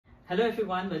Hello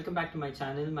everyone, welcome back to my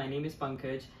channel. My name is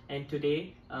Pankaj and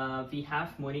today we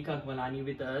have Monika Gwalani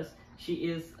with us. She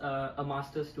is a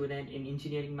master's student in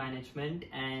engineering management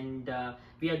and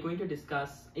we are going to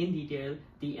discuss in detail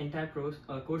the entire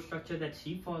course structure that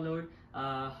she followed,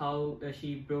 how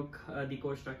she broke the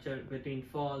course structure between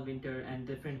fall, winter and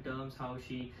different terms, how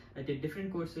she did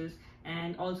different courses,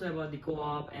 and also about the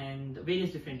co-op and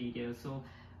various different details. So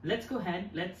let's go ahead.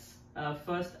 Let's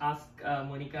first ask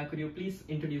Monika, could you please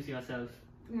introduce yourself?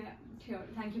 Yeah, sure.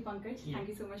 Thank you, Pankaj. Yeah. Thank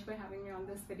you so much for having me on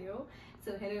this video.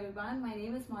 So, hello everyone. My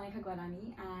name is Monika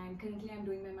Gwalani, and currently I'm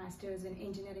doing my master's in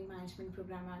engineering management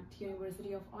program at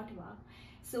University of Ottawa.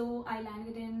 So, I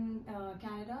landed in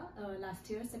Canada last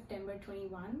year, September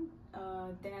 21.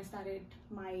 Then I started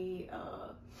my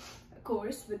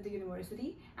course with the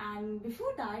university, and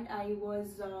before that, I was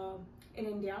in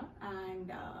India,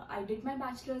 and I did my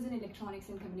bachelor's in electronics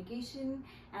and communication,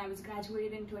 and I was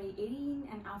graduated in 2018,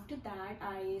 and after that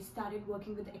I started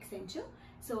working with Accenture.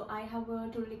 So I have a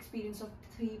total experience of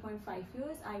 3.5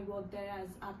 years. I worked there as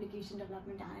application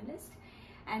development analyst,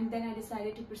 and then I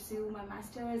decided to pursue my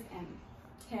master's, and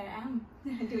here I am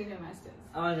doing my master's.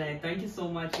 Alright, thank you so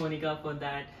much Monika for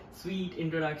that sweet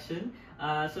introduction.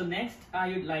 So next I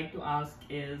would like to ask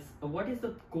is, what is the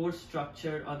course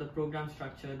structure or the program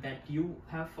structure that you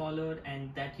have followed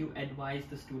and that you advise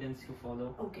the students to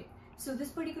follow? Okay, so this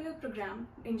particular program,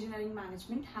 engineering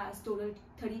management, has total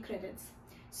 30 credits.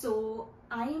 So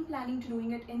I am planning to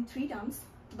doing it in 3 terms,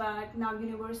 but now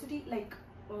university,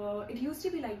 it used to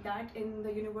be like that in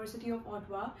the University of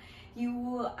Ottawa.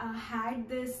 You had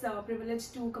this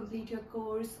privilege to complete your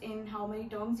course in how many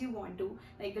terms you want to.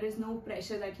 Like, there is no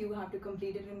pressure that you have to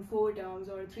complete it in 4 terms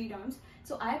or 3 terms.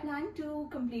 So I plan to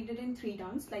complete it in 3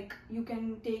 terms. Like, you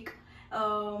can take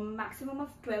maximum of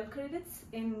 12 credits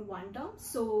in 1 term.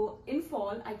 So in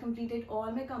fall I completed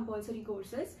all my compulsory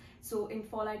courses. So in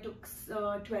fall I took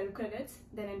 12 credits,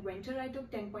 then in winter I took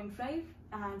 10.5,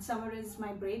 and summer is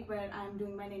my break where I'm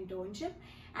doing my internship,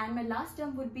 and my last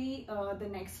term would be the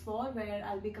next fall where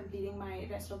I'll be completing my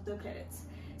rest of the credits.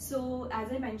 So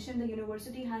as I mentioned, the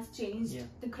university has changed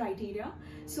the criteria.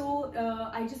 So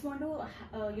I just want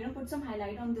to put some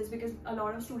highlight on this, because a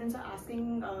lot of students are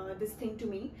asking this thing to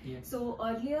me. So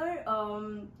earlier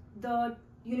the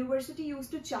university used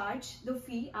to charge the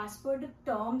fee as per the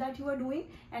term that you are doing,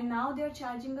 and now they are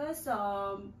charging us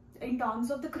in terms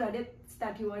of the credits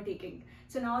that you are taking.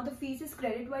 So now the fees is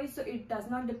credit wise, so it does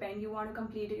not depend you want to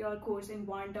complete your course in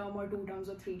 1 term or 2 terms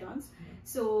or 3 terms.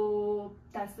 So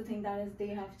that's the thing that is they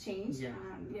have changed,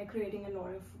 and we are creating a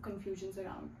lot of confusions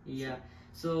around.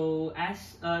 So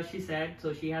as she said,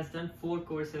 so she has done 4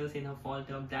 courses in her fall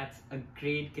term. That's a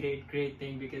great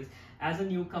thing, because as a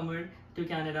newcomer to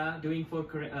Canada, doing 4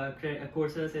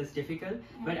 courses is difficult.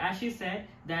 But as she said,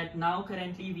 that now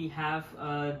currently we have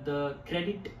the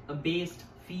credit based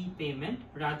fee payment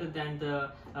rather than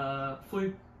the full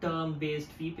term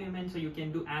based fee payment. So you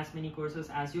can do as many courses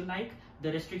as you like.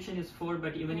 The restriction is 4,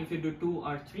 but even if you do 2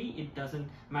 or 3, it doesn't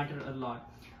matter a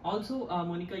lot. Also,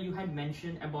 Monika, you had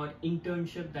mentioned about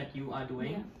internship that you are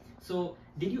doing. So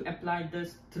did you apply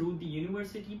this through the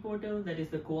university portal, that is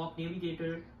the Co-op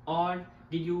Navigator, or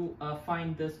did you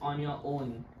find this on your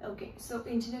own? Okay, so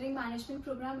engineering management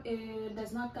program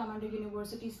does not come under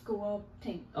university's co-op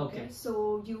thing. Okay.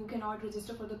 So you cannot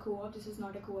register for the co-op. This is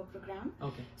not a co-op program.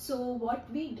 Okay. So what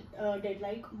we did,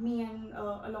 like me and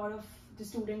a lot of the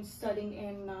students studying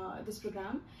in this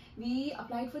program, we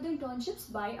applied for the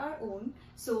internships by our own.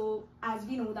 So as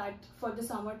we know that for the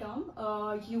summer term,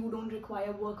 you don't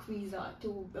require work visa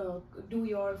to do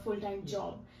your full-time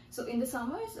job. So in the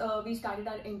summers, we started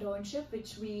our internship,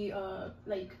 which we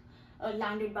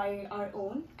landed by our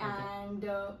own. And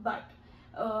but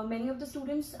many of the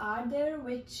students are there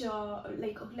which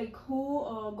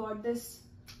who got this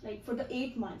for the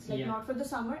 8 months, not for the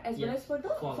summer as well as for the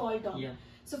fall term.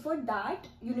 So for that,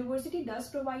 university does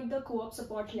provide the co-op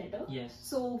support letter.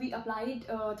 So we applied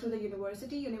through the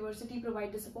university. University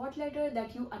provide the support letter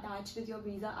that you attach with your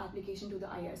visa application to the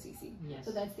IRCC.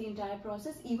 So that's the entire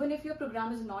process. Even if your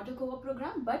program is not a co-op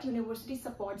program, but university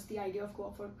supports the idea of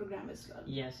co-op program as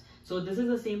well. So this is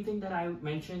the same thing that I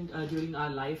mentioned during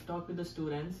our live talk with the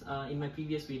students in my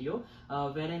previous video,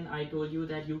 wherein I told you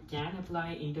that you can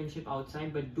apply internship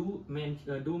outside, but do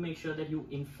make sure that you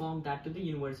inform that to the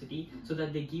university so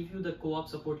that they give you the co-op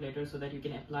support letter so that you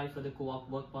can apply for the co-op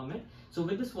work permit. So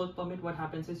with this work permit, what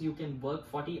happens is you can work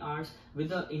 40 hours with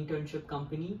the internship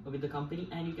company,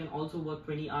 and you can also work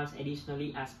 20 hours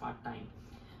additionally as part-time.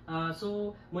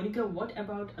 So Monika, what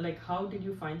about, how did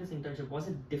you find this internship? Was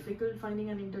it difficult finding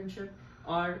an internship?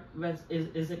 or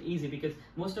is it easy? Because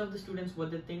most of the students,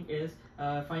 what they think is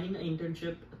finding an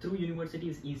internship through university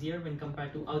is easier when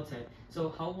compared to outside.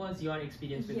 So how was your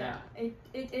experience with that? It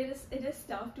is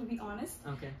tough, to be honest.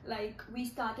 Okay. Like, we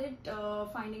started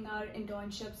finding our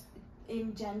internships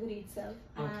in January itself,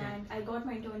 Okay. and I got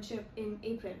my internship in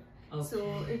April. Okay.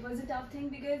 So it was a tough thing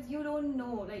because you don't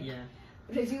know, like, Yeah.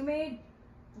 resume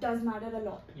does matter a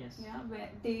lot. Yes. Yeah, where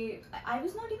I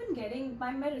was not even getting,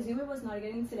 my resume was not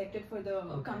getting selected for the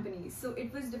Okay. companies, so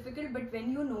it was difficult. But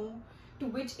when you know to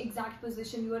which exact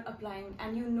position you are applying,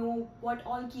 and you know what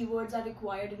all keywords are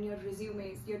required in your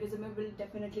resumes, your resume will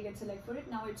definitely get selected for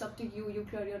it. Now it's up to you. You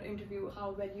clear your interview,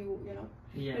 how well you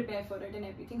Yeah. prepare for it and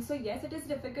everything. So yes, it is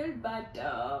difficult, but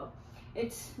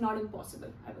it's not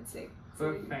impossible, I would say.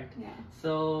 Perfect. So, yeah.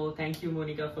 So thank you,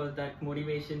 Monika, for that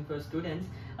motivation for students.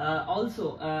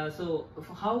 So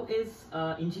how is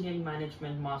engineering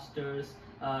management masters,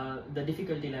 the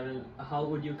difficulty level? How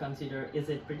would you consider? Is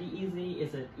it pretty easy?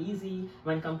 Is it easy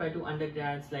when compared to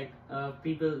undergrads, like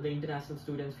people, the international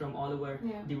students from all over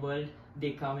Yeah. the world,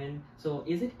 they come in? So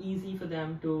is it easy for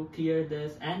them to clear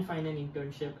this and find an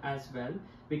internship as well?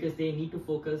 Because they need to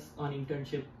focus on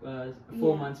internship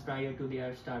 4 Yeah. months prior to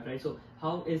their start, right? So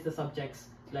how is the subjects,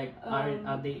 like,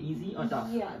 are they easy or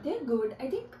tough? Yeah, they're good. I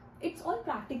think it's all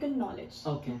practical knowledge.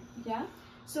 Okay. Yeah.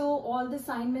 So all the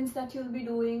assignments that you'll be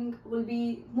doing will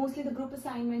be mostly the group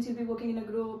assignments. You'll be working in a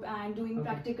group and doing Okay.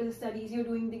 practical studies. You're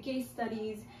doing the case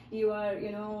studies. You are,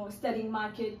 studying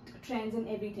market trends and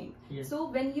everything. Yes. So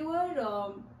when you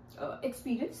are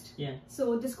experienced, Yeah. so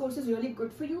this course is really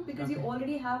good for you because you Okay.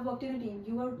 already have worked in a team.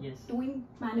 You are Yes. doing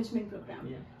management program.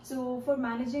 Yeah. So for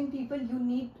managing people, you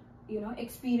need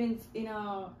experience in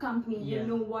a company. Yeah. You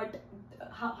know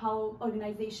how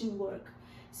organization work.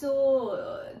 So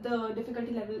the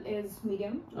difficulty level is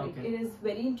medium. Like, Okay. it is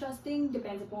very interesting.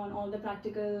 Depends upon all the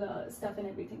practical stuff and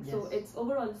everything. So Yes. it's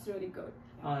overall it's really good.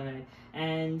 All right.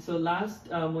 And so last,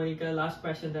 Monika, last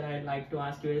question that I'd like to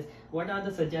ask you is, what are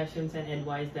the suggestions and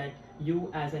advice that you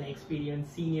as an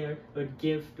experienced senior would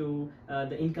give to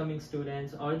the incoming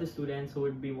students or the students who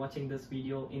would be watching this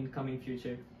video in coming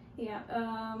future? Yeah,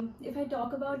 if I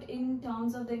talk about in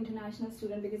terms of the international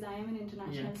student, because I am an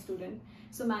international Yeah. student,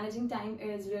 so managing time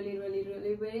is really, really,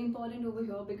 really very important over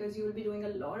here, because you will be doing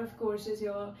a lot of courses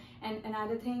here. And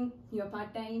another thing, you're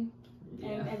part-time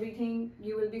and Yeah. everything.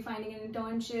 You will be finding an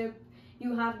internship.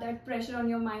 You have that pressure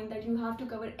on your mind that you have to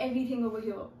cover everything over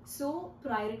here. So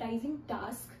prioritizing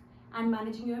tasks and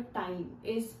managing your time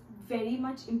is very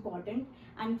much important.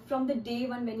 And from the day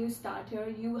one when you start here,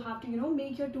 you have to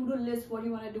make your to-do list, what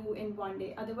you want to do in one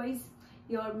day. Otherwise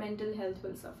your mental health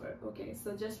will suffer. Okay,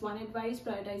 so just one advice: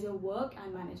 prioritize your work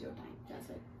and manage your time. That's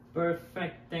it.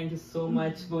 Perfect. Thank you so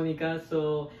much, Monika.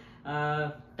 So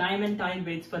time and tide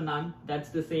waits for none. That's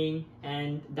the saying,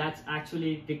 and that's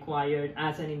actually required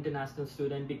as an international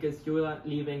student, because you are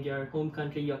leaving your home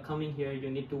country, you're coming here,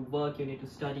 you need to work, you need to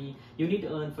study, you need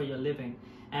to earn for your living.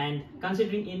 And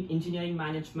considering in engineering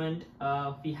management,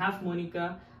 we have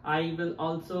Monika. I will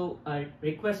also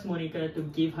request Monika to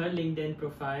give her LinkedIn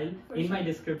profile For in my sure.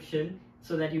 description,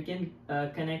 so that you can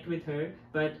connect with her.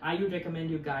 But I would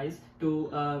recommend you guys to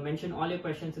mention all your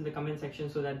questions in the comment section,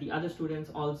 so that the other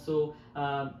students also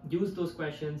use those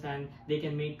questions and they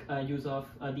can make use of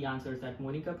the answers that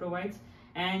Monika provides.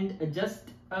 And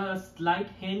just a slight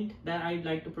hint that I'd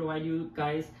like to provide you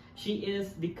guys: she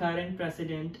is the current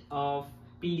president of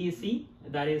PDC,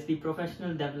 that is the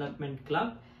Professional Development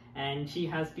Club, and she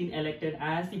has been elected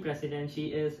as the president. She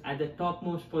is at the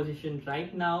topmost position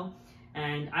right now,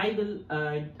 and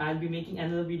I'll be making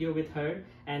another video with her,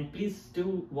 and please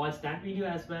do watch that video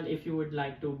as well if you would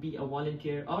like to be a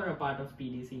volunteer or a part of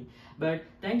PDC. But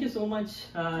thank you so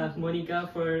much,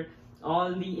 Monika, for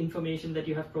all the information that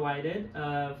you have provided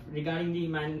regarding the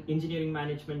engineering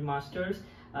management masters.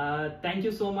 Thank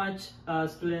you so much,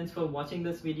 students, for watching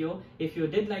this video. If you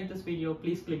did like this video,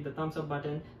 please click the thumbs up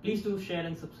button. Please do share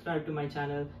and subscribe to my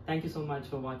channel. Thank you so much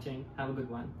for watching. Have a good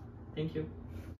one. Thank you.